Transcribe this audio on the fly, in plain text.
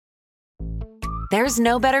There's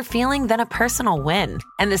no better feeling than a personal win,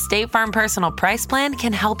 and the State Farm Personal Price Plan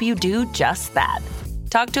can help you do just that.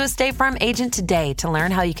 Talk to a State Farm agent today to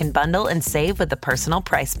learn how you can bundle and save with the Personal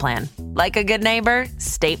Price Plan. Like a good neighbor,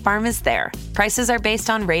 State Farm is there. Prices are based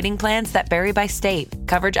on rating plans that vary by state.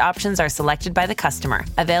 Coverage options are selected by the customer.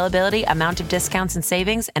 Availability, amount of discounts and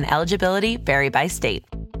savings, and eligibility vary by state.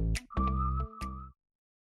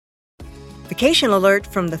 Vacation alert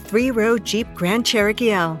from the 3-row Jeep Grand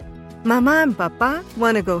Cherokee L. Mama and Papa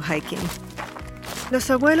want to go hiking. Los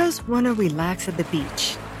abuelos want to relax at the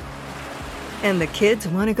beach. And the kids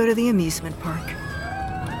want to go to the amusement park.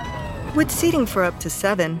 With seating for up to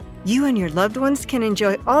 7, you and your loved ones can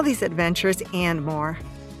enjoy all these adventures and more.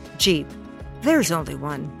 Jeep. There's only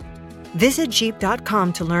one. Visit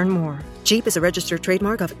Jeep.com to learn more. Jeep is a registered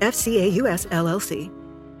trademark of FCA US LLC.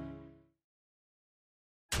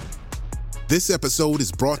 This episode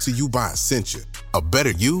is brought to you by Essentia. A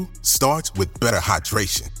better you starts with better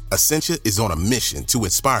hydration. Essentia is on a mission to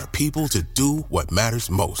inspire people to do what matters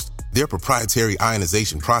most. Their proprietary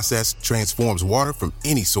ionization process transforms water from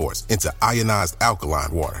any source into ionized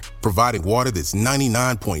alkaline water, providing water that's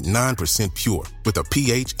 99.9% pure with a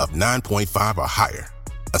pH of 9.5 or higher.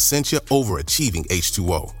 Essentia Overachieving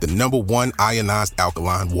H2O, the #1 ionized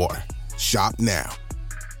alkaline water. Shop now.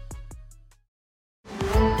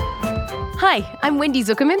 Hi, I'm Wendy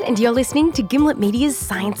Zuckerman and you're listening to Gimlet Media's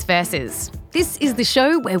Science Versus. This is the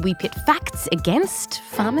show where we pit facts against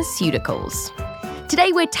pharmaceuticals.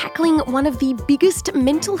 Today we're tackling one of the biggest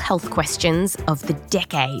mental health questions of the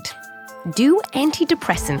decade. Do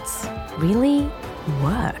antidepressants really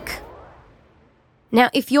work? Now,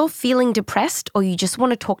 if you're feeling depressed or you just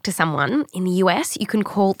want to talk to someone, in the US, you can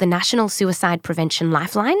call the National Suicide Prevention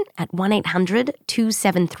Lifeline at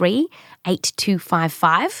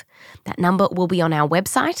 1-800-273-8255. That number will be on our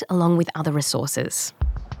website along with other resources.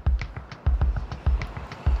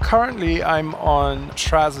 Currently, I'm on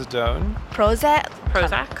trazodone, Prozac,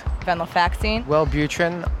 venlafaxine,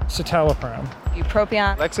 Wellbutrin, citalopram,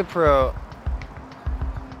 bupropion, Lexapro.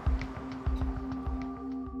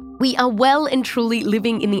 We are well and truly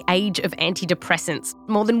living in the age of antidepressants.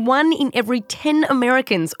 More than 1 in every 10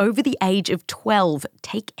 Americans over the age of 12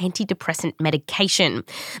 take antidepressant medication.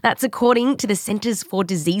 That's according to the Centers for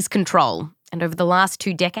Disease Control. And over the last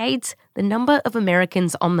 2 decades, the number of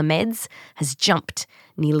Americans on the meds has jumped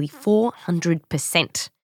nearly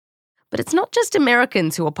 400%. But it's not just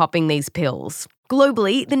Americans who are popping these pills.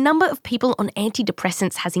 Globally, the number of people on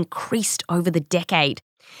antidepressants has increased over the decade.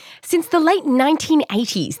 Since the late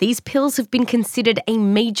 1980s, these pills have been considered a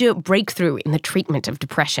major breakthrough in the treatment of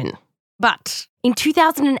depression. But in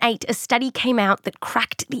 2008, a study came out that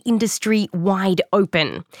cracked the industry wide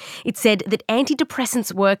open. It said that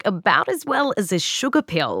antidepressants work about as well as a sugar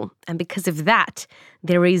pill, and because of that,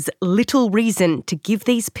 there is little reason to give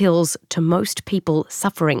these pills to most people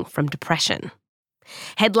suffering from depression.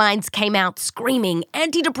 Headlines came out screaming,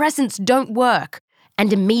 "Antidepressants don't work,"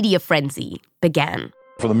 and a media frenzy began.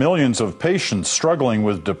 For the millions of patients struggling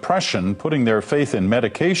with depression, putting their faith in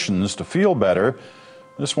medications to feel better,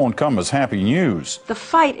 this won't come as happy news. The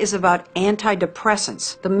fight is about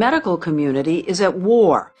antidepressants. The medical community is at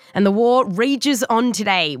war. And the war rages on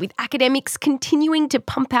today, with academics continuing to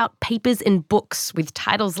pump out papers and books with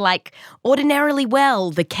titles like Ordinarily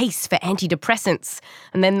Well, The Case for Antidepressants,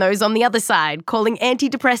 and then those on the other side calling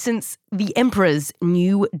antidepressants the Emperor's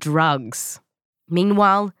New Drugs.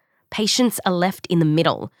 Meanwhile, patients are left in the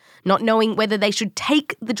middle, not knowing whether they should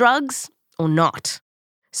take the drugs or not.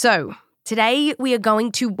 So, today we are going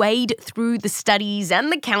to wade through the studies and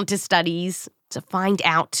the counter-studies to find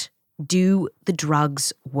out, do the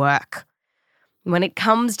drugs work? When it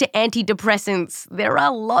comes to antidepressants, there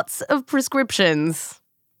are lots of prescriptions.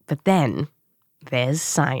 But then there's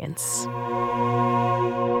science.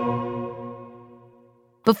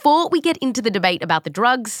 Before we get into the debate about the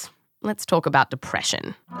drugs, let's talk about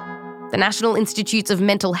depression. The National Institutes of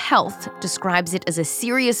Mental Health describes it as a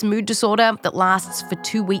serious mood disorder that lasts for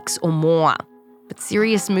 2 weeks or more. But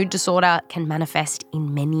serious mood disorder can manifest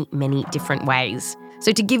in many, many different ways.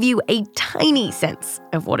 So to give you a tiny sense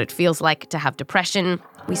of what it feels like to have depression,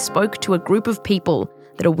 we spoke to a group of people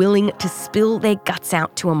that are willing to spill their guts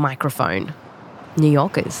out to a microphone. New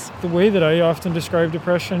Yorkers. The way that I often describe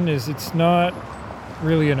depression is it's not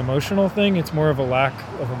really an emotional thing, it's more of a lack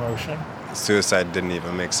of emotion. Suicide didn't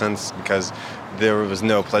even make sense because there was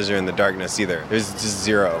no pleasure in the darkness either. There's just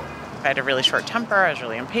zero. I had a really short temper, I was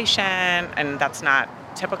really impatient, and that's not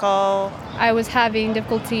typical. I was having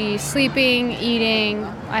difficulty sleeping, eating.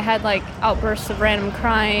 I had outbursts of random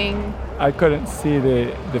crying. I couldn't see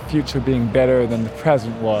the future being better than the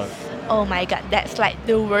present was. oh my God, that's like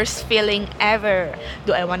the worst feeling ever.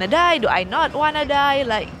 Do I want to die? Do I not want to die?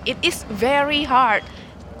 Like, it is very hard.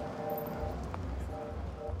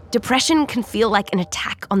 Depression can feel like an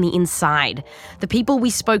attack on the inside. The people we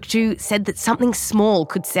spoke to said that something small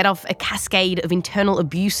could set off a cascade of internal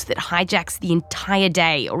abuse that hijacks the entire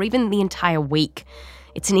day or even the entire week.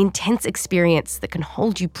 It's an intense experience that can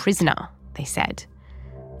hold you prisoner, they said.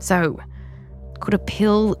 So, could a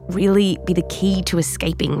pill really be the key to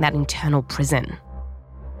escaping that internal prison?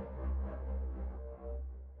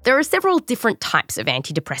 There are several different types of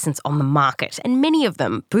antidepressants on the market, and many of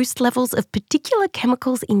them boost levels of particular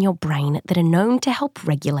chemicals in your brain that are known to help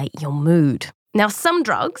regulate your mood. Now, some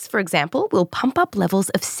drugs, for example, will pump up levels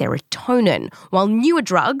of serotonin, while newer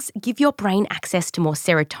drugs give your brain access to more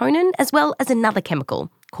serotonin as well as another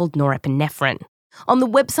chemical called norepinephrine. On the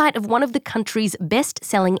website of one of the country's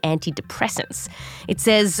best-selling antidepressants, it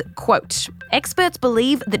says, quote, experts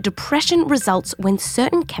believe that depression results when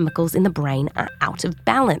certain chemicals in the brain are out of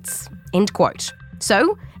balance, end quote.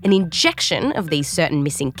 So, an injection of these certain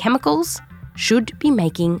missing chemicals should be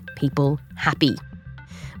making people happy.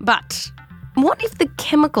 But what if the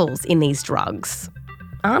chemicals in these drugs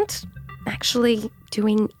aren't actually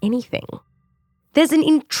doing anything? There's an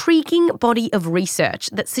intriguing body of research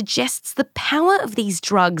that suggests the power of these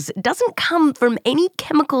drugs doesn't come from any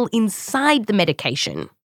chemical inside the medication,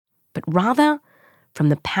 but rather from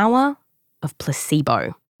the power of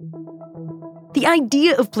placebo. The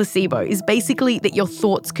idea of placebo is basically that your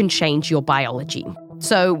thoughts can change your biology.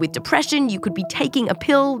 So with depression, you could be taking a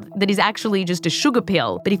pill that is actually just a sugar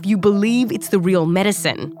pill, but if you believe it's the real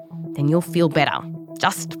medicine, then you'll feel better,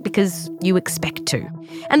 just because you expect to.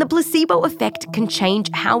 And the placebo effect can change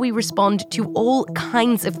how we respond to all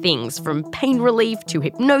kinds of things, from pain relief to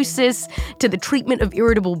hypnosis to the treatment of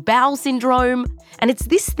irritable bowel syndrome. And it's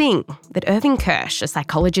this thing that Irving Kirsch, a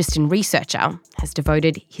psychologist and researcher, has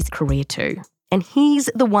devoted his career to. And he's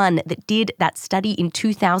the one that did that study in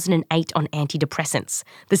 2008 on antidepressants,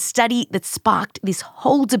 the study that sparked this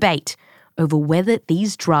whole debate over whether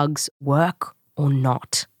these drugs work or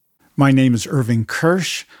not. My name is Irving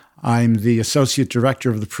Kirsch. I'm the Associate Director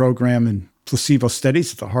of the program in Placebo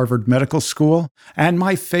Studies at the Harvard Medical School. And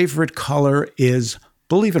my favorite color is,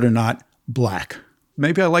 believe it or not, black.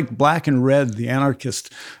 Maybe I like black and red, the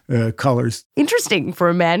anarchist colors. Interesting for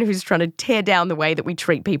a man who's trying to tear down the way that we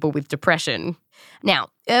treat people with depression. Now,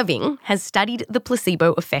 Irving has studied the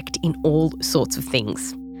placebo effect in all sorts of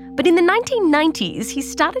things. But in the 1990s, he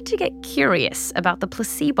started to get curious about the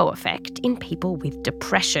placebo effect in people with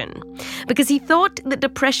depression, because he thought that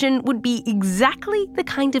depression would be exactly the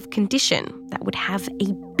kind of condition that would have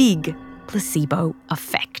a big placebo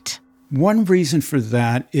effect. One reason for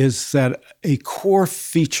that is that a core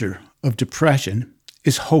feature of depression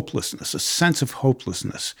is hopelessness, a sense of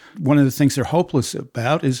hopelessness. One of the things they're hopeless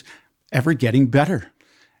about is ever getting better.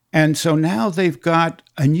 And so now they've got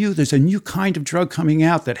there's a new kind of drug coming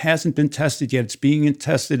out that hasn't been tested yet. It's being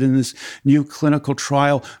tested in this new clinical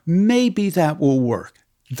trial. Maybe that will work.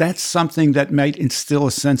 That's something that might instill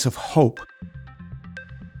a sense of hope.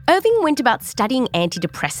 Irving went about studying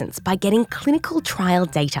antidepressants by getting clinical trial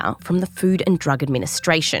data from the Food and Drug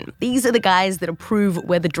Administration. These are the guys that approve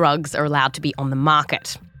whether drugs are allowed to be on the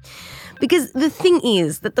market. Because the thing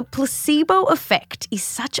is that the placebo effect is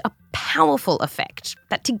such a powerful effect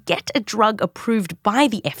that to get a drug approved by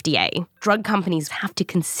the FDA, drug companies have to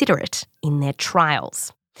consider it in their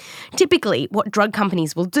trials. Typically, what drug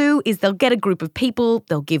companies will do is they'll get a group of people,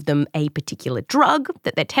 they'll give them a particular drug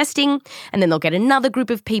that they're testing, and then they'll get another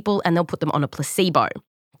group of people and they'll put them on a placebo.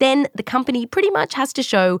 Then the company pretty much has to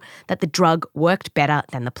show that the drug worked better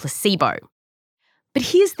than the placebo. But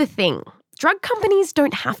here's the thing. Drug companies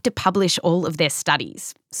don't have to publish all of their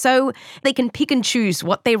studies, so they can pick and choose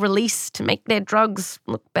what they release to make their drugs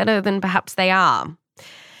look better than perhaps they are.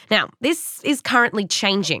 Now, this is currently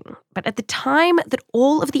changing, but at the time that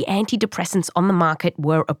all of the antidepressants on the market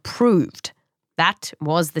were approved, that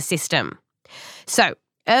was the system. So,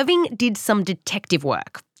 Irving did some detective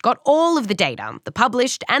work, got all of the data, the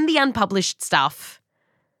published and the unpublished stuff.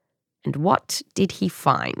 And what did he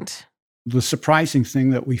find? The surprising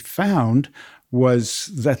thing that we found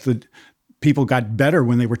was that the people got better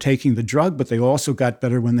when they were taking the drug, but they also got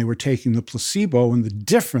better when they were taking the placebo. And the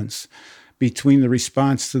difference between the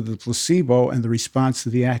response to the placebo and the response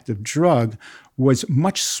to the active drug was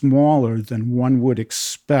much smaller than one would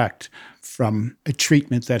expect from a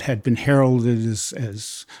treatment that had been heralded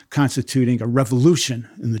as constituting a revolution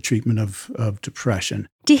in the treatment of depression.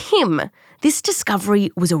 To him, this discovery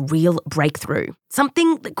was a real breakthrough,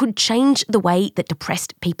 something that could change the way that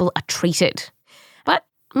depressed people are treated. But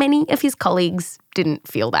many of his colleagues didn't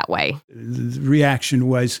feel that way. The reaction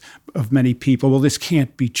was of many people, well, this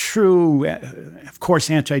can't be true. Of course,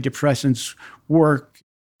 antidepressants work.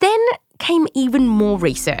 Then came even more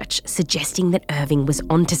research suggesting that Irving was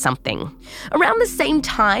onto something. Around the same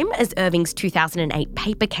time as Irving's 2008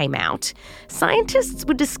 paper came out, scientists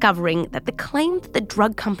were discovering that the claim that the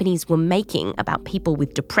drug companies were making about people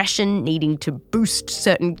with depression needing to boost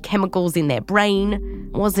certain chemicals in their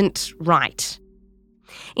brain wasn't right.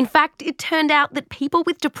 In fact, it turned out that people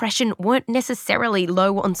with depression weren't necessarily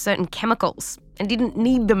low on certain chemicals and didn't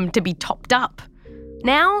need them to be topped up.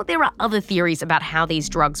 Now, there are other theories about how these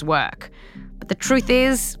drugs work. But the truth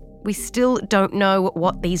is, we still don't know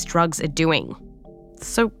what these drugs are doing.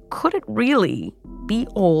 So could it really be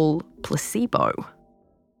all placebo?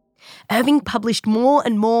 Irving published more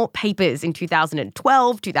and more papers in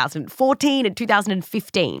 2012, 2014 and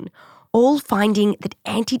 2015, all finding that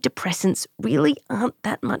antidepressants really aren't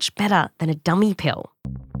that much better than a dummy pill.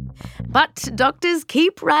 But doctors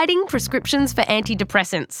keep writing prescriptions for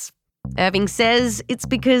antidepressants. Irving says it's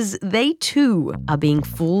because they too are being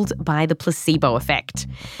fooled by the placebo effect.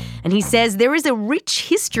 And he says there is a rich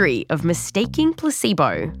history of mistaking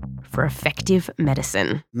placebo for effective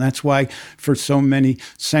medicine. And that's why for so many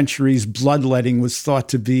centuries, bloodletting was thought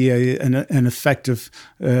to be an effective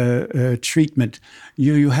treatment.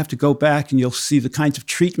 You have to go back and you'll see the kinds of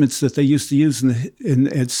treatments that they used to use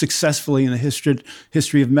successfully in the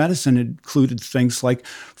history of medicine. It included things like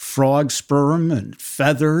frog sperm and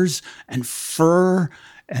feathers and fur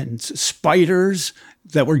and spiders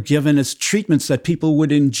that were given as treatments that people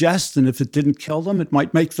would ingest, and if it didn't kill them, it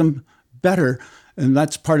might make them better. And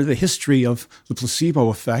that's part of the history of the placebo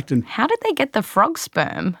effect. And how did they get the frog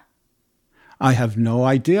sperm? I have no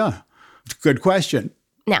idea. Good question.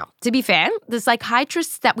 Now, to be fair, the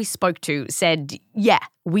psychiatrists that we spoke to said, yeah,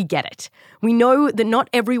 we get it. We know that not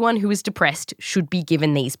everyone who is depressed should be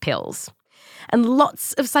given these pills. And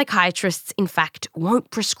lots of psychiatrists, in fact,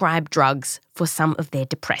 won't prescribe drugs for some of their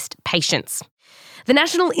depressed patients. The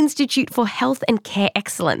National Institute for Health and Care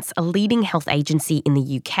Excellence, a leading health agency in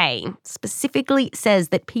the UK, specifically says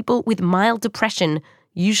that people with mild depression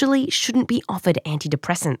usually shouldn't be offered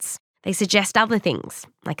antidepressants. They suggest other things,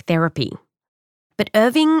 like therapy. But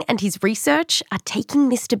Irving and his research are taking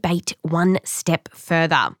this debate one step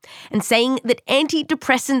further and saying that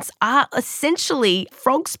antidepressants are essentially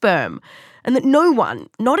frog sperm and that no one,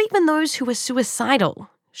 not even those who are suicidal,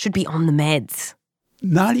 should be on the meds.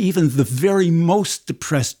 Not even the very most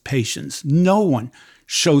depressed patients. No one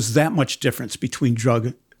shows that much difference between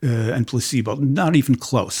drug and placebo, not even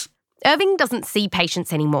close. Irving doesn't see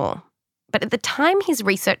patients anymore. But at the time his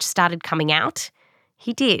research started coming out,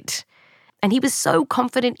 he did. And he was so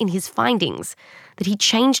confident in his findings that he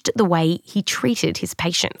changed the way he treated his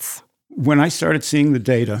patients. When I started seeing the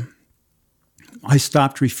data, I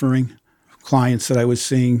stopped referring clients that I was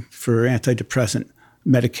seeing for antidepressant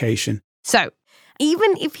medication. So,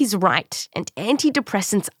 even if he's right and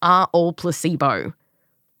antidepressants are all placebo,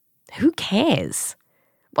 who cares?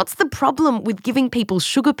 What's the problem with giving people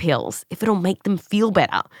sugar pills if it'll make them feel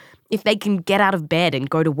better, if they can get out of bed and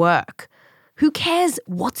go to work? Who cares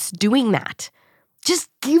what's doing that? Just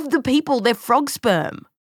give the people their frog sperm.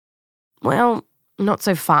 Well, not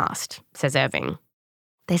so fast, says Irving.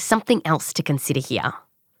 There's something else to consider here.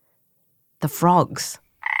 The frogs.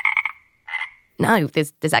 No,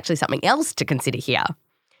 there's actually something else to consider here.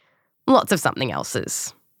 Lots of something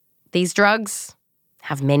else's. These drugs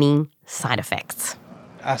have many side effects.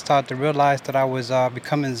 I started to realize that I was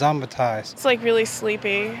becoming zombietized. It's like really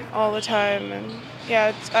sleepy all the time. And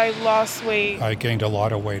yeah, I lost weight. I gained a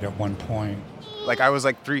lot of weight at one point. Like I was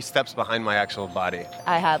like 3 steps behind my actual body.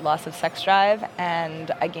 I had loss of sex drive and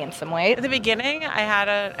I gained some weight. At the beginning, I had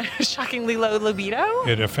a shockingly low libido.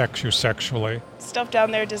 It affects you sexually. Stuff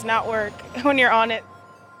down there does not work when you're on it.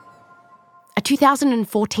 A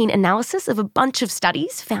 2014 analysis of a bunch of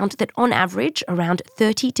studies found that on average, around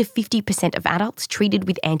 30 to 50% of adults treated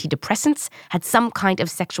with antidepressants had some kind of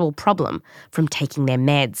sexual problem from taking their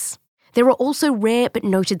meds. There are also rare but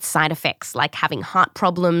noted side effects like having heart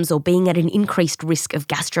problems or being at an increased risk of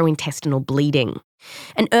gastrointestinal bleeding.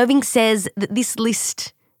 And Irving says that this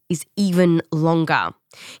list is even longer.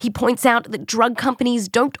 He points out that drug companies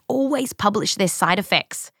don't always publish their side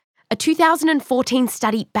effects. A 2014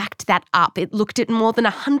 study backed that up. It looked at more than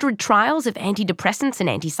 100 trials of antidepressants and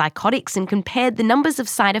antipsychotics and compared the numbers of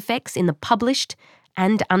side effects in the published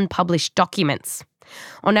and unpublished documents.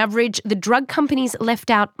 On average, the drug companies left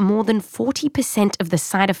out more than 40% of the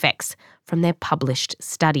side effects from their published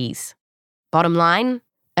studies. Bottom line,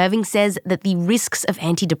 Irving says that the risks of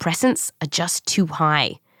antidepressants are just too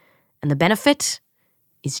high, and the benefit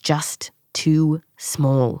is just too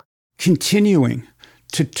small. Continuing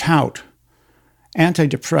to tout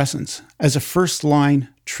antidepressants as a first-line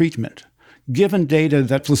treatment, given data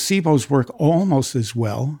that placebos work almost as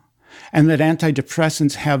well, and that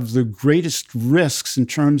antidepressants have the greatest risks in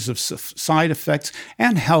terms of side effects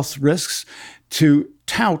and health risks, to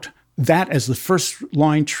tout that as the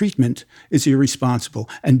first-line treatment is irresponsible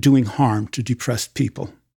and doing harm to depressed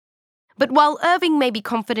people. But while Irving may be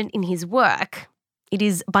confident in his work, it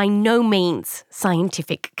is by no means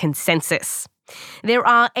scientific consensus. There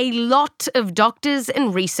are a lot of doctors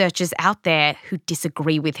and researchers out there who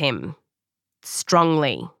disagree with him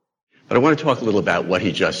strongly. But I want to talk a little about what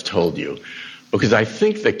he just told you, because I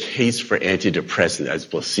think the case for antidepressant as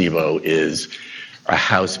placebo is a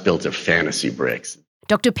house built of fantasy bricks.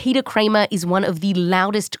 Dr. Peter Kramer is one of the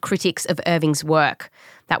loudest critics of Irving's work.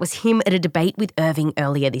 That was him at a debate with Irving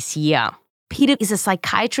earlier this year. Peter is a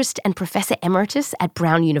psychiatrist and professor emeritus at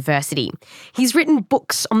Brown University. He's written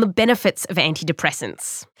books on the benefits of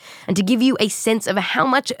antidepressants. And to give you a sense of how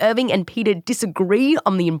much Irving and Peter disagree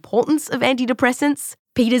on the importance of antidepressants,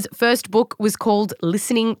 Peter's first book was called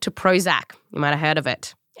Listening to Prozac. You might have heard of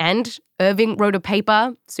it. And Irving wrote a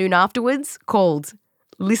paper soon afterwards called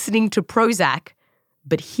Listening to Prozac,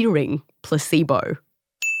 but Hearing Placebo.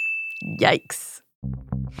 Yikes.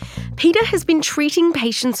 Peter has been treating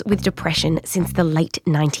patients with depression since the late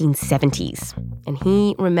 1970s, and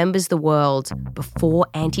he remembers the world before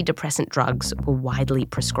antidepressant drugs were widely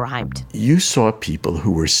prescribed. You saw people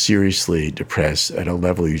who were seriously depressed at a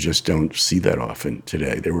level you just don't see that often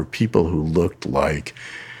today. There were people who looked like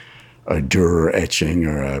a Dürer etching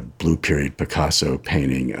or a Blue Period Picasso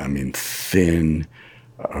painting. I mean, thin,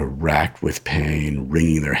 racked with pain,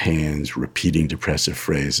 wringing their hands, repeating depressive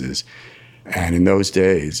phrases. And in those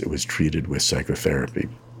days, it was treated with psychotherapy.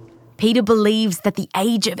 Peter believes that the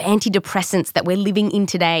age of antidepressants that we're living in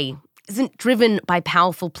today isn't driven by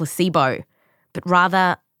powerful placebo, but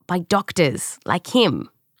rather by doctors like him,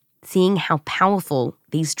 seeing how powerful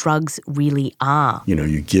these drugs really are. You know,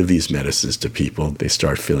 you give these medicines to people, they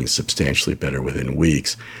start feeling substantially better within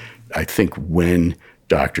weeks. I think when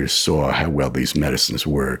doctors saw how well these medicines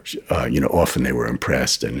worked, often they were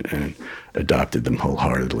impressed and adopted them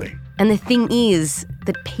wholeheartedly. And the thing is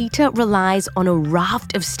that Peter relies on a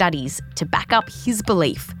raft of studies to back up his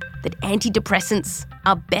belief that antidepressants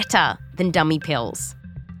are better than dummy pills.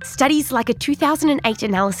 Studies like a 2008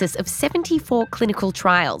 analysis of 74 clinical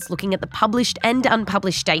trials looking at the published and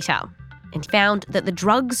unpublished data and found that the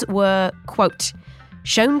drugs were, quote,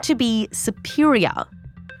 shown to be superior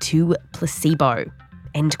to placebo,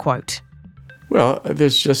 end quote. Well,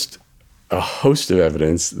 there's just a host of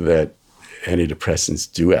evidence that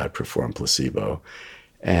antidepressants do outperform placebo.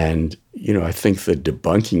 And, I think the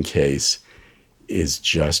debunking case is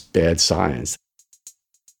just bad science.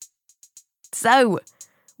 So,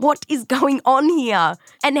 what is going on here?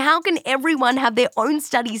 And how can everyone have their own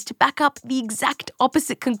studies to back up the exact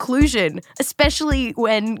opposite conclusion, especially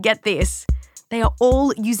when, get this, they are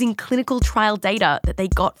all using clinical trial data that they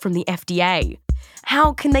got from the FDA?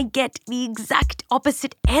 How can they get the exact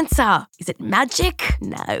opposite answer? Is it magic?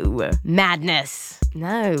 No. Madness?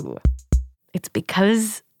 No. It's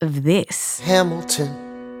because of this.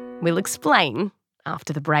 Hamilton. We'll explain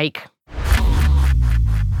after the break.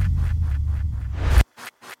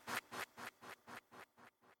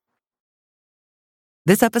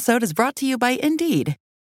 This episode is brought to you by Indeed.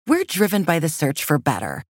 We're driven by the search for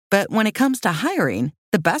better. But when it comes to hiring,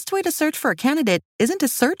 the best way to search for a candidate isn't to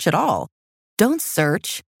search at all. Don't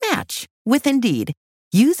search, match with Indeed.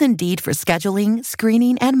 Use Indeed for scheduling,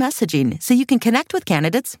 screening, and messaging so you can connect with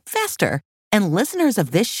candidates faster. And listeners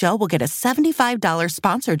of this show will get a $75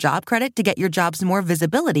 sponsored job credit to get your jobs more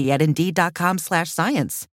visibility at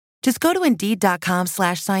Indeed.com/science. Just go to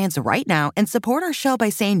Indeed.com/science right now and support our show by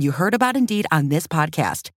saying you heard about Indeed on this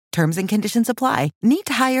podcast. Terms and conditions apply. Need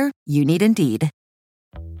to hire? You need Indeed.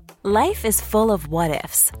 Life is full of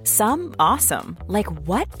what-ifs. Some awesome, like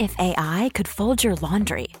what if AI could fold your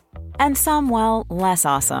laundry? And some, well, less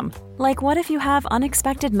awesome, like what if you have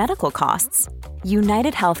unexpected medical costs?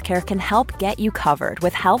 United Healthcare can help get you covered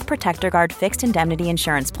with Health Protector Guard fixed indemnity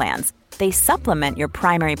insurance plans. They supplement your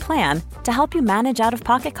primary plan to help you manage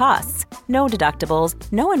out-of-pocket costs. No deductibles,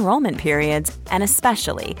 no enrollment periods, and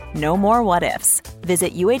especially no more what-ifs.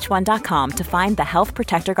 Visit uh1.com to find the Health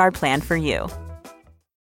Protector Guard plan for you.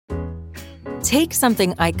 Take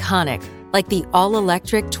something iconic, like the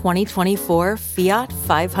all-electric 2024 Fiat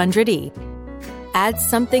 500e. Add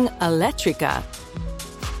something electrica.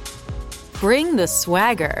 Bring the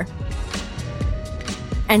swagger.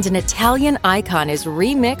 And an Italian icon is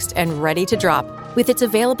remixed and ready to drop. with its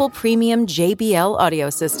available premium JBL audio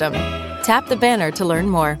system. Tap the banner to learn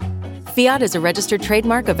more. Fiat is a registered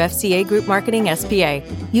trademark of FCA Group Marketing S.p.A.,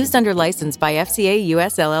 used under license by FCA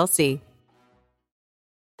US LLC.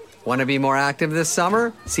 Want to be more active this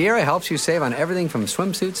summer? Sierra helps you save on everything from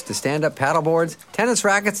swimsuits to stand-up paddleboards, tennis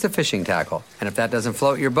rackets to fishing tackle. And if that doesn't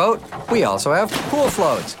float your boat, we also have pool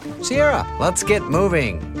floats. Sierra, let's get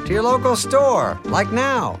moving. To your local store, like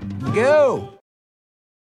now. Go!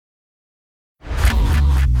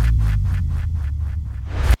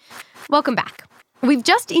 Welcome back. We've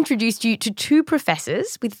just introduced you to two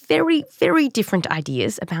professors with very, very different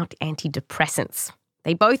ideas about antidepressants.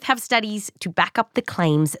 They both have studies to back up the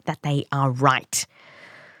claims that they are right.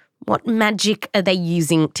 What magic are they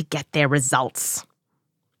using to get their results?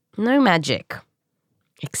 No magic,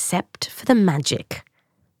 except for the magic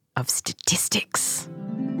of statistics.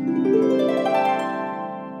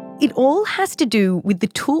 It all has to do with the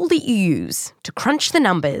tool that you use to crunch the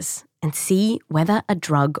numbers and see whether a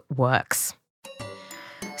drug works.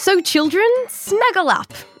 So children, snuggle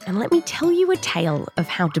up and let me tell you a tale of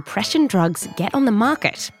how depression drugs get on the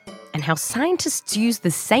market and how scientists use the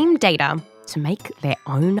same data to make their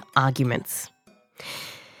own arguments.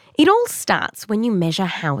 It all starts when you measure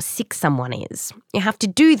how sick someone is. You have to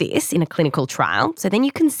do this in a clinical trial, so then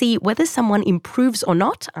you can see whether someone improves or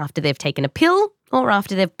not after they've taken a pill or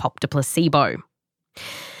after they've popped a placebo.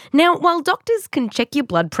 Now, while doctors can check your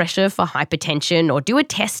blood pressure for hypertension or do a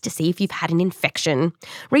test to see if you've had an infection,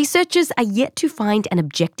 researchers are yet to find an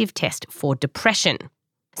objective test for depression.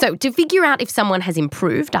 So, to figure out if someone has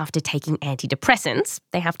improved after taking antidepressants,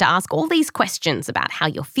 they have to ask all these questions about how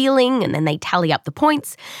you're feeling, and then they tally up the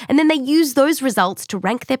points, and then they use those results to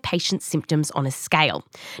rank their patient's symptoms on a scale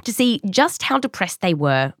to see just how depressed they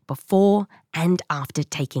were before and after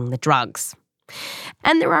taking the drugs.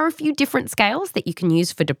 And there are a few different scales that you can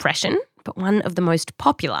use for depression, but one of the most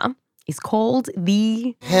popular is called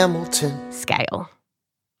the Hamilton scale.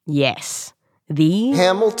 Yes, the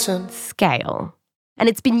Hamilton scale. And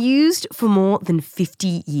it's been used for more than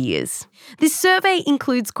 50 years. This survey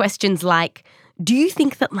includes questions like, do you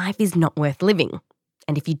think that life is not worth living?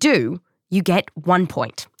 And if you do, you get 1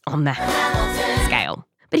 point on the scale.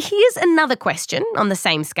 But here's another question on the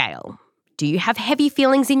same scale. Do you have heavy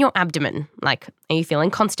feelings in your abdomen? Like, are you feeling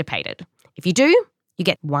constipated? If you do, you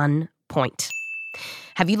get 1 point.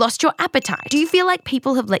 Have you lost your appetite? Do you feel like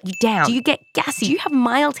people have let you down? Do you get gassy? Do you have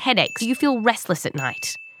mild headaches? Do you feel restless at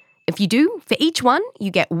night? If you do, for each one, you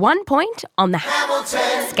get 1 point on the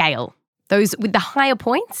Hamilton scale. Those with the higher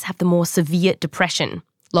points have the more severe depression.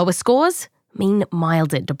 Lower scores mean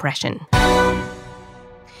milder depression.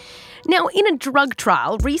 Now, in a drug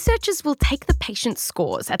trial, researchers will take the patient's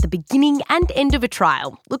scores at the beginning and end of a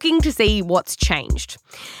trial, looking to see what's changed.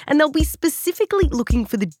 And they'll be specifically looking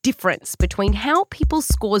for the difference between how people's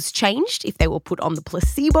scores changed if they were put on the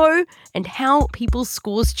placebo and how people's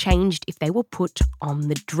scores changed if they were put on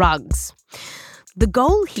the drugs. The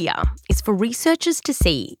goal here is for researchers to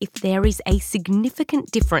see if there is a significant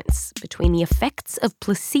difference between the effects of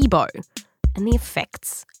placebo and the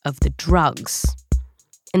effects of the drugs.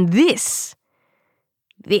 And this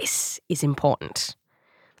is important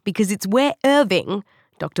because it's where Irving,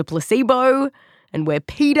 Dr. Placebo, and where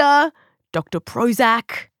Peter, Dr.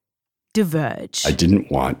 Prozac, diverge. I didn't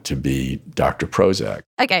want to be Dr. Prozac.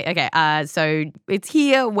 Okay. So it's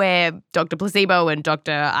here where Dr. Placebo and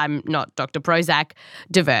I'm not Dr. Prozac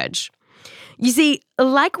diverge. You see,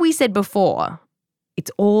 like we said before,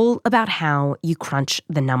 it's all about how you crunch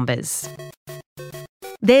the numbers.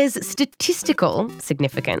 There's statistical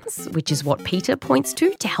significance, which is what Peter points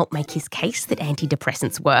to help make his case that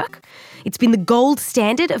antidepressants work. It's been the gold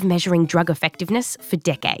standard of measuring drug effectiveness for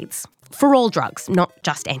decades, for all drugs, not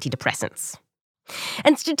just antidepressants.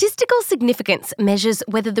 And statistical significance measures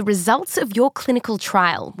whether the results of your clinical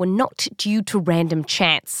trial were not due to random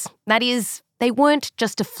chance. That is, they weren't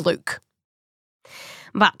just a fluke.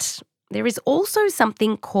 But there is also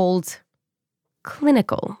something called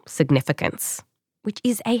clinical significance, which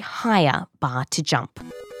is a higher bar to jump.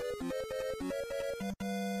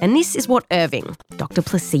 And this is what Irving, Dr.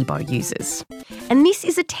 Placebo, uses. And this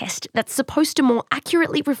is a test that's supposed to more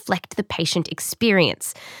accurately reflect the patient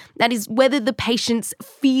experience. That is, whether the patients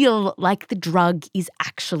feel like the drug is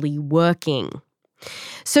actually working.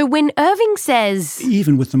 So when Irving says,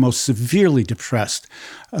 even with the most severely depressed,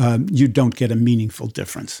 you don't get a meaningful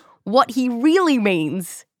difference. What he really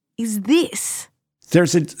means is this.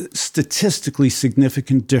 There's a statistically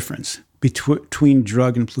significant difference between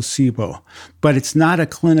drug and placebo, but it's not a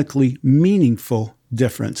clinically meaningful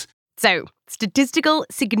difference. So, statistical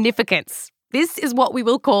significance. This is what we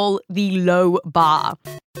will call the low bar.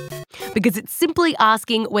 because it's simply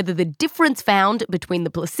asking whether the difference found between the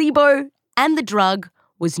placebo and the drug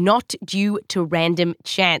was not due to random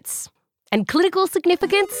chance. And clinical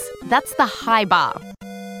significance, that's the high bar.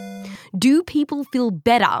 Do people feel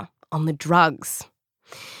better on the drugs?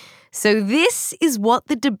 So this is what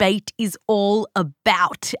the debate is all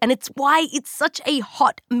about, and it's why it's such a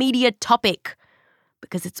hot media topic,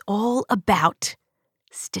 because it's all about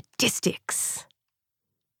statistics.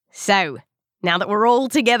 So, now that we're all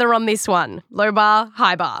together on this one, low bar,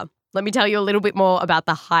 high bar, let me tell you a little bit more about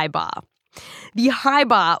the high bar. The high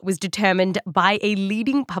bar was determined by a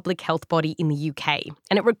leading public health body in the UK,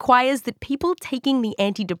 and it requires that people taking the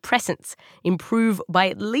antidepressants improve by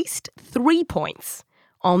at least 3 points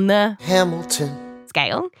on the Hamilton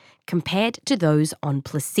scale compared to those on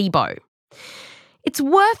placebo. It's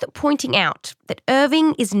worth pointing out that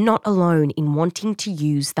Irving is not alone in wanting to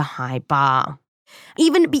use the high bar.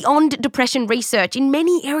 Even beyond depression research, in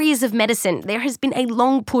many areas of medicine, there has been a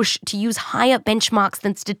long push to use higher benchmarks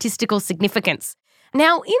than statistical significance.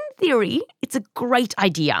 Now, in theory, it's a great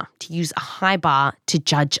idea to use a high bar to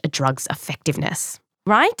judge a drug's effectiveness,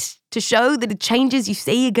 right? To show that the changes you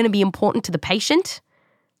see are going to be important to the patient.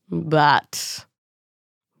 But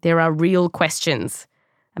there are real questions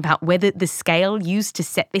about whether the scale used to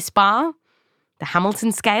set this bar, the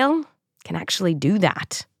Hamilton scale, can actually do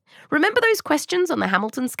that. Remember those questions on the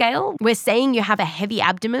Hamilton scale where saying you have a heavy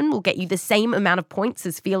abdomen will get you the same amount of points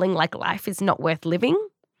as feeling like life is not worth living?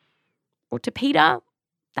 Or to Peter,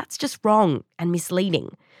 that's just wrong and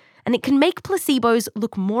misleading, and it can make placebos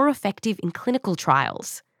look more effective in clinical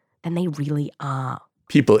trials than they really are.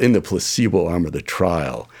 People in the placebo arm of the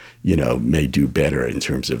trial, may do better in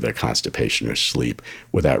terms of their constipation or sleep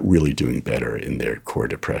without really doing better in their core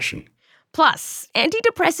depression. Plus,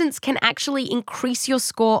 antidepressants can actually increase your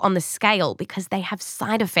score on the scale because they have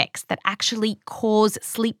side effects that actually cause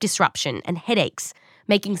sleep disruption and headaches,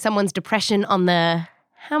 making someone's depression on the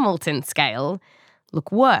Hamilton scale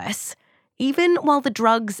look worse, even while the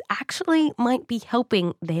drugs actually might be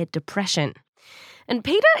helping their depression. And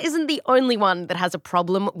Peter isn't the only one that has a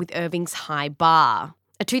problem with Irving's high bar.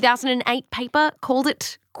 A 2008 paper called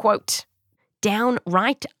it, quote,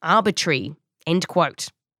 downright arbitrary, end quote.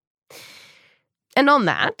 And on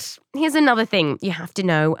that, here's another thing you have to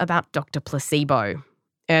know about Dr. Placebo,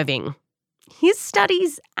 Irving. His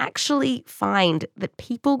studies actually find that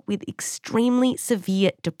people with extremely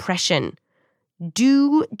severe depression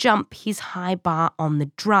do jump his high bar on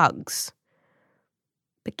the drugs.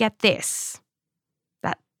 But get this.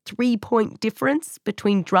 3-point difference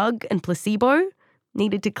between drug and placebo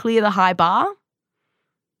needed to clear the high bar?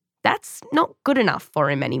 That's not good enough for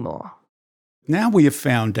him anymore. Now we have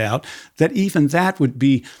found out that even that would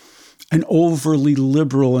be an overly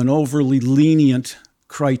liberal and overly lenient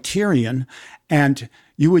criterion, and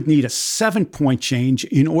you would need a 7-point change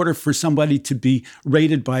in order for somebody to be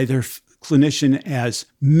rated by their clinician as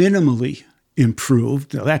minimally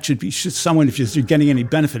improved. Now, that should be someone, if you're getting any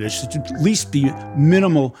benefit, it should at least be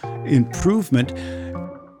minimal improvement.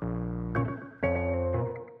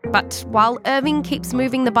 But while Irving keeps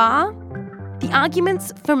moving the bar, the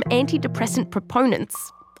arguments from antidepressant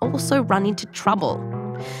proponents also run into trouble.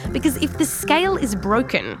 Because if the scale is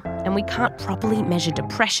broken and we can't properly measure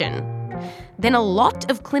depression, then a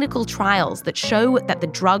lot of clinical trials that show that the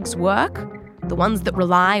drugs work, the ones that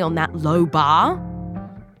rely on that low bar,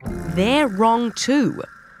 they're wrong too.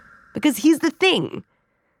 Because here's the thing.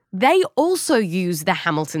 They also use the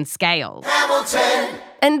Hamilton scale. Hamilton!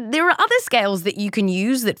 And there are other scales that you can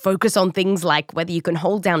use that focus on things like whether you can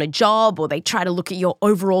hold down a job or they try to look at your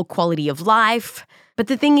overall quality of life. But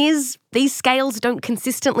the thing is, these scales don't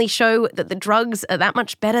consistently show that the drugs are that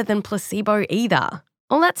much better than placebo either.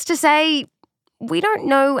 All that's to say, we don't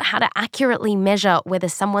know how to accurately measure whether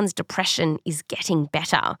someone's depression is getting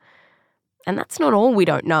better. And that's not all we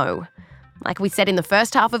don't know. Like we said in the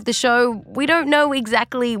first half of the show, we don't know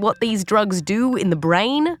exactly what these drugs do in the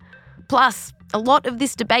brain. Plus, a lot of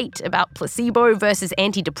this debate about placebo versus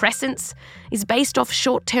antidepressants is based off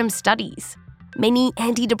short-term studies. Many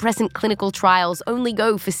antidepressant clinical trials only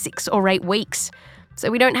go for 6 or 8 weeks, so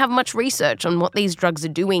we don't have much research on what these drugs are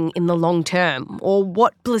doing in the long term or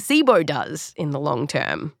what placebo does in the long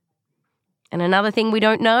term. And another thing we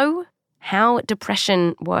don't know, how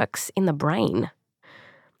depression works in the brain.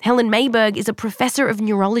 Helen Mayberg is a professor of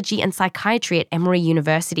neurology and psychiatry at Emory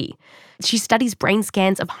University. She studies brain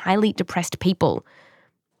scans of highly depressed people,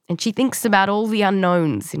 and she thinks about all the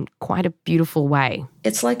unknowns in quite a beautiful way.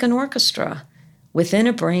 It's like an orchestra. Within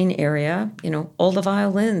a brain area, all the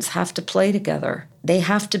violins have to play together. They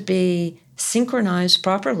have to be synchronized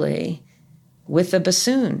properly with the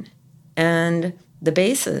bassoon. And the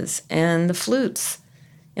basses and the flutes.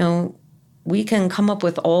 You know, we can come up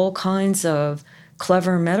with all kinds of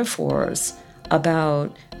clever metaphors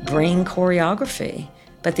about brain choreography.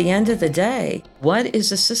 But at the end of the day, what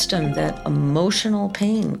is a system that emotional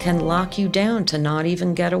pain can lock you down to not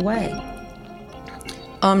even get away?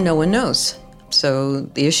 No one knows. So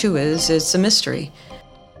the issue is, it's a mystery.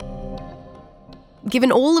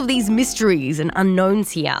 Given all of these mysteries and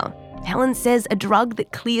unknowns here, Helen says a drug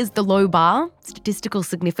that clears the low bar, statistical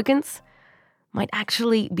significance, might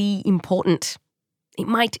actually be important. It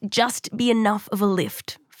might just be enough of a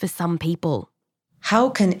lift for some people. How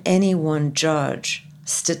can anyone judge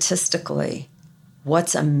statistically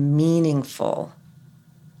what's a meaningful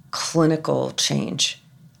clinical change?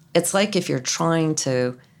 It's like if you're trying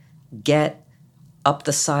to get up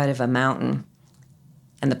the side of a mountain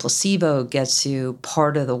and the placebo gets you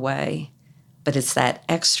part of the way, but it's that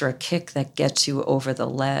extra kick that gets you over the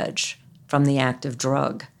ledge from the active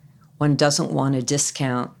drug. One doesn't want to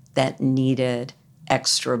discount that needed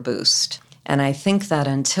extra boost. And I think that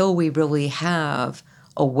until we really have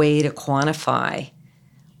a way to quantify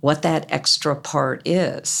what that extra part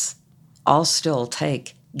is, I'll still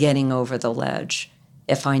take getting over the ledge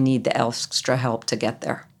if I need the extra help to get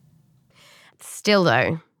there. Still,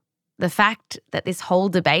 though, the fact that this whole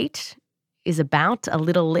debate is about a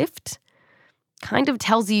little lift kind of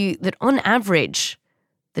tells you that on average,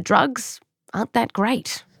 the drugs aren't that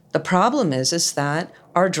great. The problem is that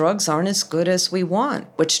our drugs aren't as good as we want,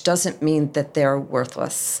 which doesn't mean that they're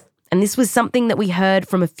worthless. And this was something that we heard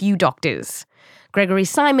from a few doctors. Gregory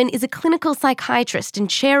Simon is a clinical psychiatrist and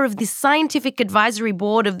chair of the Scientific Advisory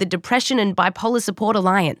Board of the Depression and Bipolar Support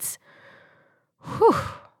Alliance. Whew,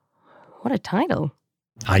 what a title.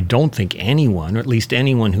 I don't think anyone, or at least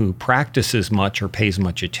anyone who practices much or pays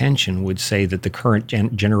much attention, would say that the current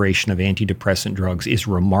generation of antidepressant drugs is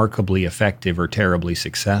remarkably effective or terribly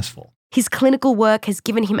successful. His clinical work has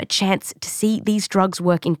given him a chance to see these drugs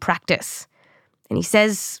work in practice. And he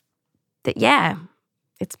says that, yeah,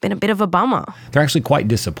 it's been a bit of a bummer. They're actually quite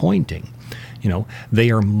disappointing. You know,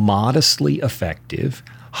 they are modestly effective,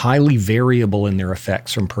 highly variable in their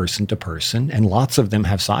effects from person to person, and lots of them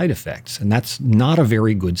have side effects, and that's not a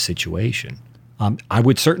very good situation. I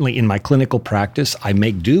would certainly, in my clinical practice, I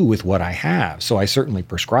make do with what I have, so I certainly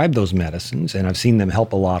prescribe those medicines, and I've seen them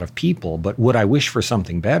help a lot of people, but would I wish for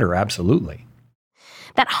something better? Absolutely.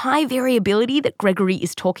 That high variability that Gregory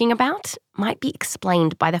is talking about might be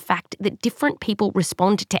explained by the fact that different people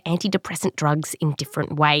respond to antidepressant drugs in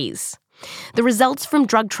different ways. The results from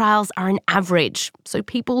drug trials are an average, so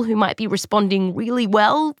people who might be responding really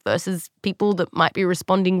well versus people that might be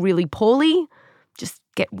responding really poorly just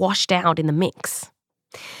get washed out in the mix.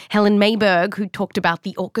 Helen Mayberg, who talked about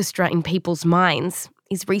the orchestra in people's minds,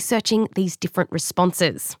 is researching these different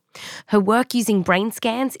responses. Her work using brain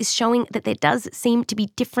scans is showing that there does seem to be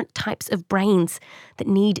different types of brains that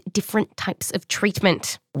need different types of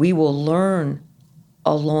treatment. We will learn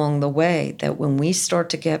along the way that when we start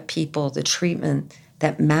to get people the treatment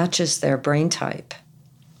that matches their brain type,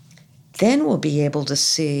 then we'll be able to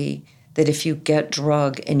see that if you get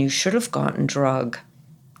drug and you should have gotten drug,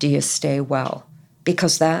 do you stay well?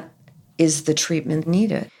 Because that is the treatment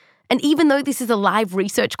needed. And even though this is a live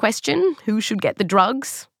research question, who should get the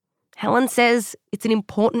drugs? Helen says it's an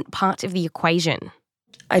important part of the equation.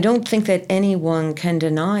 I don't think that anyone can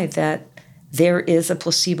deny that there is a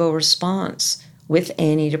placebo response with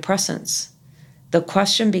antidepressants. The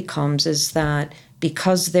question becomes is that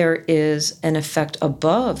because there is an effect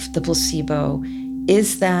above the placebo,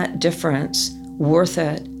 is that difference worth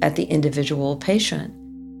it at the individual patient?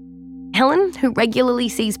 Helen, who regularly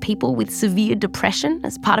sees people with severe depression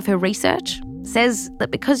as part of her research, says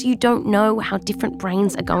that because you don't know how different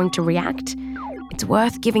brains are going to react, it's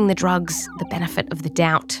worth giving the drugs the benefit of the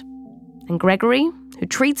doubt. And Gregory, who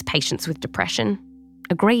treats patients with depression,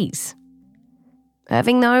 agrees.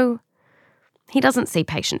 Irving, though, he doesn't see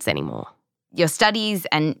patients anymore. Your studies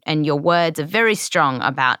and your words are very strong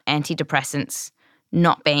about antidepressants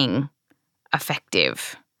not being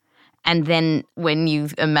effective. And then when you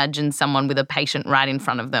imagine someone with a patient right in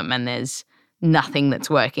front of them and there's nothing that's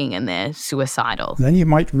working and they're suicidal. Then you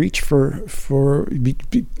might reach be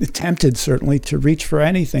tempted certainly to reach for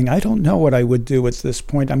anything. I don't know what I would do at this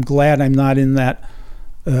point. I'm glad I'm not in that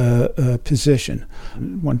position.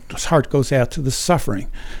 One's heart goes out to the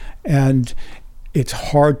suffering. And it's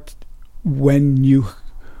hard when you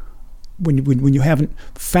haven't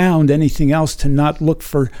found anything else to not look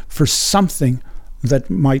for something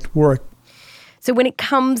that might work. So when it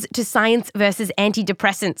comes to science versus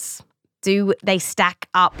antidepressants, do they stack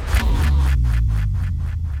up?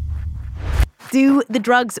 Do the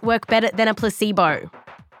drugs work better than a placebo?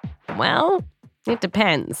 Well, it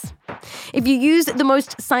depends. If you use the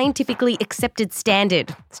most scientifically accepted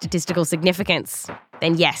standard, statistical significance,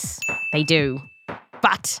 then yes, they do.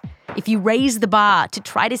 But if you raise the bar to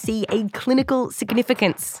try to see a clinical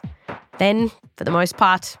significance, then, for the most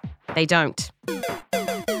part, they don't.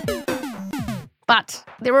 But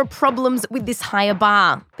there are problems with this higher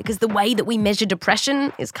bar because the way that we measure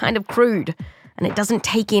depression is kind of crude and it doesn't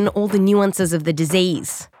take in all the nuances of the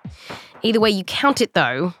disease. Either way you count it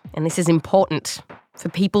though, and this is important, for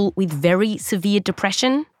people with very severe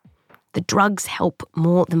depression, the drugs help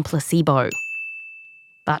more than placebo.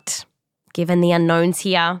 But given the unknowns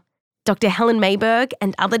here, Dr. Helen Mayberg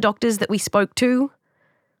and other doctors that we spoke to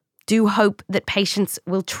do hope that patients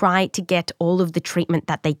will try to get all of the treatment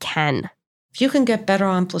that they can. If you can get better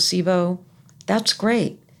on placebo, that's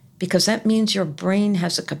great, because that means your brain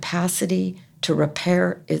has a capacity to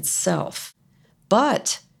repair itself.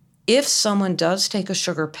 But if someone does take a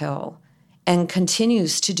sugar pill and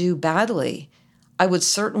continues to do badly, I would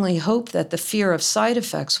certainly hope that the fear of side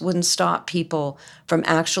effects wouldn't stop people from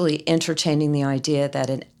actually entertaining the idea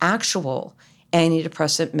that an actual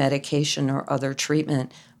antidepressant medication or other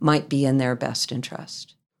treatment might be in their best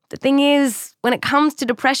interest. The thing is, when it comes to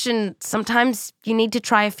depression, sometimes you need to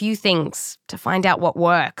try a few things to find out what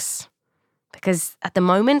works. Because at the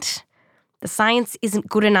moment, the science isn't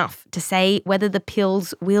good enough to say whether the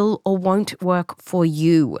pills will or won't work for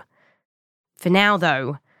you. For now,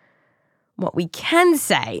 though, what we can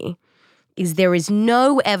say is there is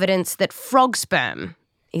no evidence that frog sperm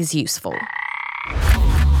is useful.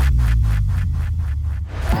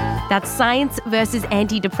 That's Science versus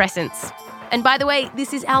Antidepressants. And by the way,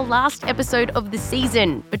 this is our last episode of the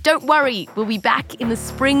season. But don't worry, we'll be back in the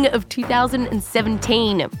spring of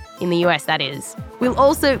 2017. In the US, that is. We'll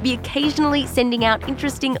also be occasionally sending out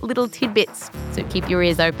interesting little tidbits, so keep your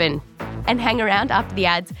ears open. And hang around after the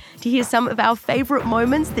ads to hear some of our favourite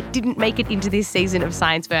moments that didn't make it into this season of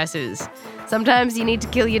Science Versus. Sometimes you need to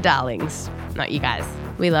kill your darlings. Not you guys.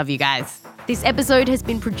 We love you guys. This episode has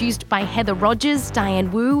been produced by Heather Rogers,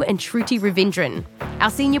 Diane Wu, and Shruti Ravindran. Our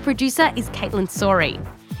senior producer is Caitlin Sori.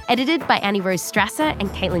 Edited by Annie Rose Strasser and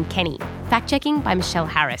Caitlin Kenny. Fact-checking by Michelle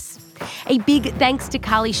Harris. A big thanks to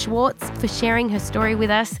Carly Schwartz for sharing her story with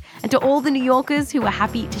us, and to all the New Yorkers who were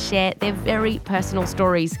happy to share their very personal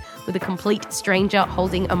stories with a complete stranger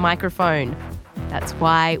holding a microphone. That's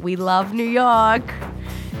why we love New York.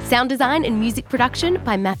 Sound design and music production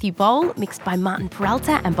by Matthew Boll, mixed by Martin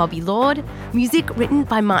Peralta and Bobby Lord. Music written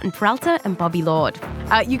by Martin Peralta and Bobby Lord.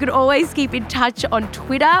 You can always keep in touch on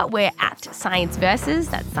Twitter. We're at Science Versus,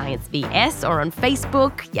 that's Science VS, or on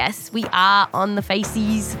Facebook. Yes, we are on the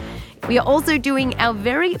Faces. We are also doing our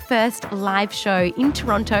very first live show in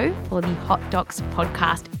Toronto for the Hot Docs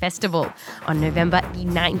Podcast Festival on November the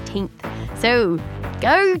 19th. So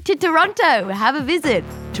go to Toronto, have a visit.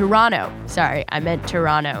 Toronto. Sorry, I meant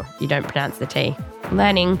Toronto. You don't pronounce the T.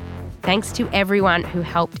 Learning. Thanks to everyone who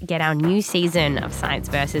helped get our new season of Science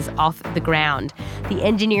Versus off the ground. The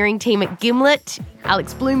engineering team at Gimlet,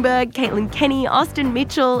 Alex Bloomberg, Caitlin Kenny, Austin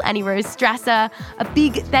Mitchell, Annie Rose Strasser. A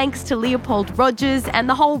big thanks to Leopold Rogers and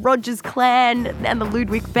the whole Rogers clan and the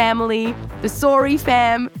Ludwig family, the Sori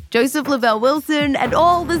fam, Joseph Lavelle Wilson, and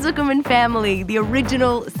all the Zuckerman family, the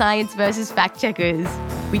original Science Versus fact checkers.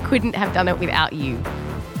 We couldn't have done it without you.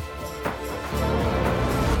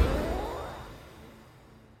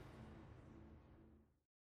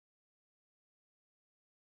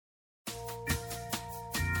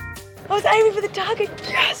 I was aiming for the target.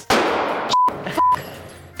 Yes!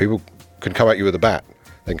 People can come at you with a bat.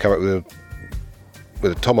 They can come at you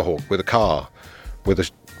with a tomahawk, with a car, with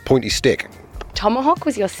a pointy stick. Tomahawk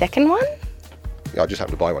was your second one? Yeah, I just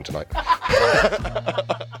happened to buy one tonight. No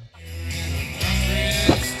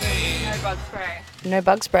bug spray. No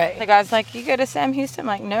bug spray. The guy's like, you go to Sam Houston? I'm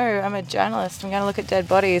like, no, I'm a journalist. I'm going to look at dead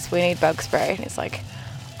bodies. We need bug spray. And he's like,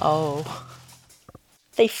 oh.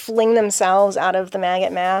 They fling themselves out of the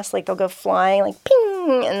maggot mass, like they'll go flying, like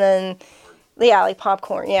ping, and then, yeah, like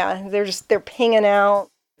popcorn, yeah. They're pinging out.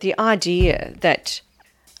 The idea that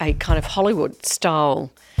a kind of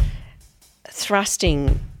Hollywood-style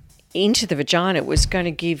thrusting into the vagina was going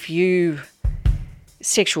to give you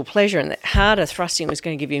sexual pleasure and that harder thrusting was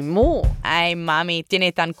going to give you more. Ay, mami,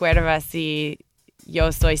 tiene tan curvas y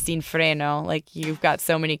yo soy sin freno. Like, you've got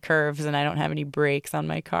so many curves and I don't have any brakes on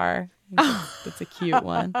my car. That's a cute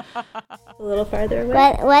one. A little farther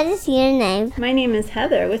away. What is your name? My name is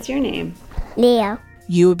Heather. What's your name? Leo.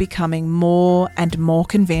 You are becoming more and more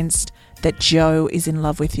convinced that Joe is in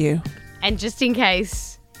love with you. And just in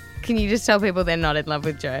case, can you just tell people they're not in love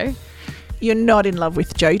with Joe? You're not in love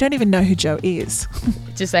with Joe. You don't even know who Joe is.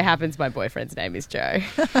 It just so happens my boyfriend's name is Joe.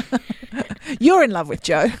 You're in love with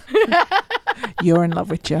Joe. You're in love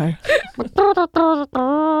with Joe.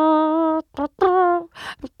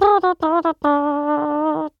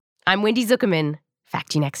 I'm Wendy Zuckerman.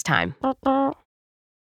 Fact you next time.